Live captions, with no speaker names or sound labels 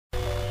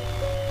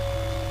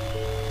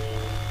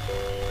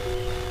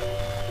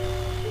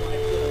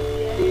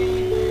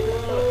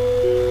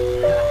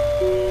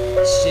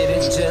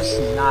just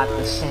not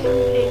the same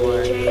anymore.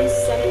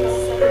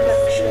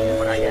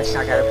 But I guess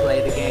I gotta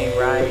play the game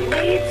right.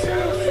 Need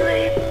some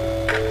sleep.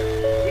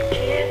 You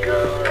can't go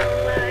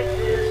on like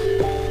this.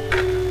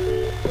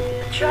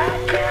 Try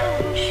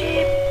counting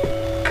sheep,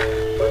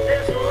 but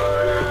there's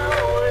one I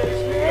always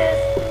miss.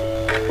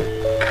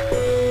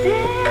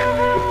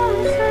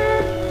 Everyone's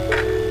said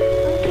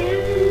I'm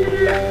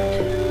getting down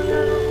too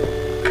low.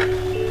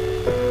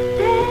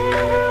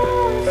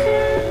 Everyone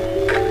said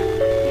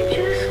you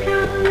just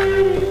gotta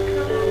let it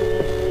go.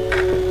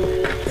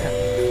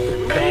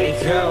 Let it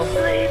go.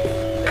 Sleep.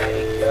 Let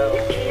it go.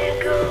 You can't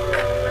go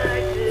on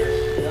like this.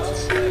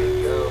 Just let it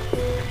go.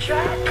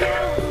 Try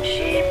counting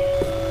sheep,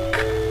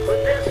 but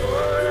there's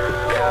one I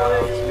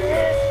always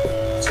miss.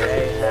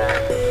 Say that.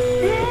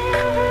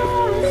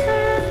 Everyone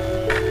said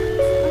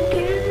I'm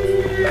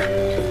getting down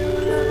too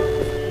low.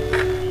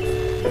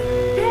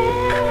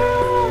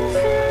 Everyone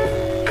said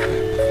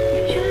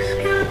you just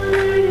gotta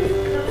let it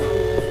go.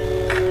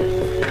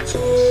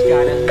 Just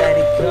gotta let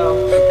it go.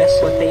 That's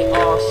what they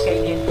all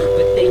saying, but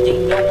they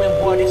ain't knowing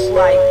what it's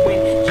like when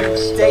you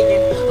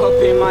staying up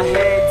in my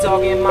head,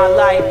 dogging my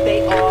life.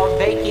 They all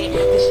vacant.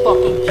 This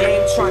fucking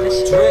game trying to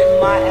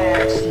strip my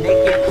ass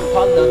naked.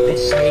 All of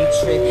this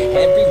hatred,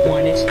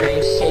 everyone is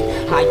basic.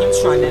 I am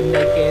trying to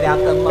make it out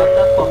the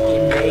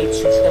motherfucking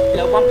matrix. The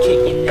flow I'm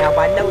kicking now,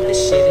 I know this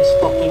shit is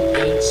fucking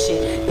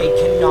ancient. They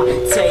cannot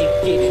take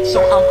it,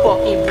 so I'm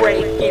fucking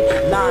breaking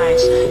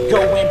lines,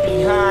 going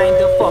behind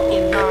the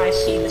fucking lines.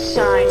 See the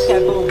signs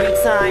every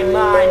time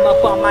I'm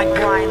up on my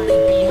grind,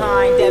 leave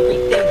behind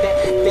everything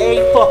that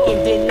they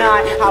fucking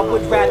deny. I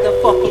would rather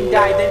fucking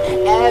die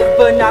than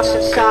ever not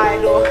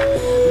societal.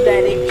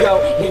 Let it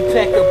go,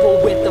 impeccable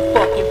with the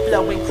fucking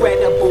flow,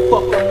 incredible.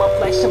 Fuck them up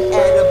like some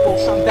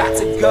edibles. I'm about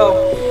to go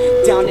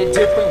down a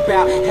different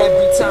route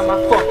every time I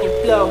fucking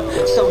flow.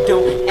 So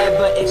don't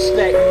ever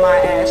expect my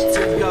ass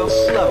to go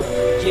slow.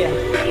 Yeah.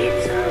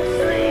 Need some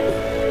sleep.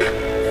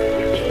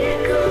 You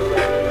can't go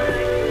on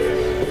like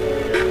this.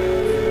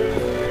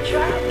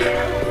 Try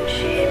counting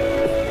sheep,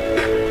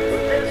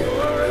 but there's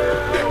one I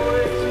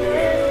always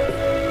miss.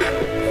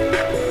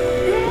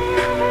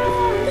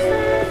 Everyone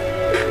said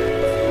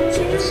I'm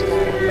Just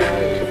gotta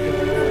let it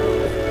go.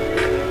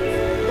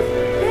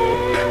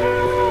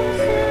 Everyone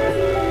said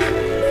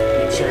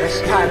Just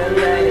gotta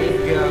let it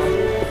go.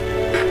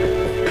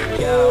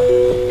 Yo,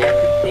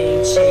 everything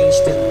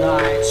changed a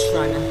lot.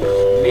 Trying to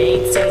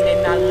maintain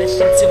and not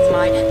listen to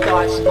my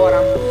thoughts, but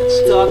I'm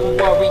stuck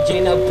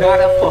worrying about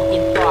a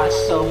fucking thought.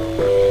 So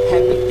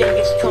everything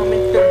is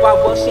coming through. I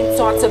wasn't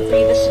taught to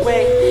be this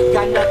way.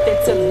 Got nothing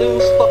to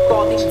lose. Fuck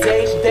all these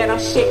days that I'm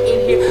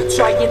sitting here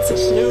trying to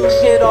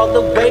snooze it all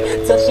away.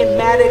 Doesn't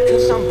matter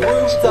cause I'm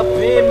bruised up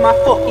in my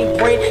fucking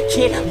brain.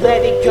 Can't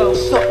let it go,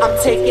 so I'm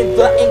taking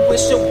the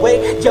anguish away.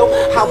 Yo,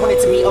 I want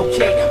it to be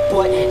okay,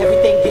 but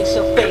everything gets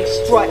a fake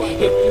strut.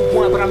 If you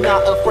want, but I'm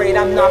not afraid,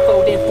 I'm not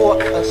voting for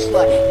a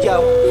slut.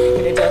 Yo,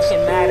 and it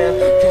doesn't matter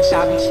cause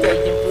I'll be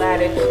staying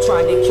flattered,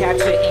 trying to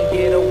capture and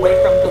get away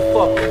from the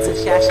fucking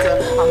disaster.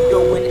 I'm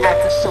going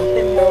after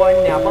something more,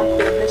 now I'm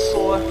feeling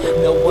sore.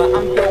 Know what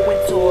I'm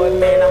going toward,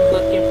 man, I'm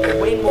looking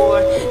for way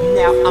more.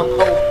 Now I'm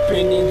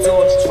opening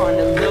doors, trying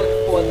to look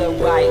for the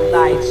right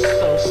lights.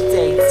 So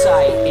stay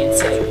tight and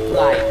take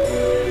flight.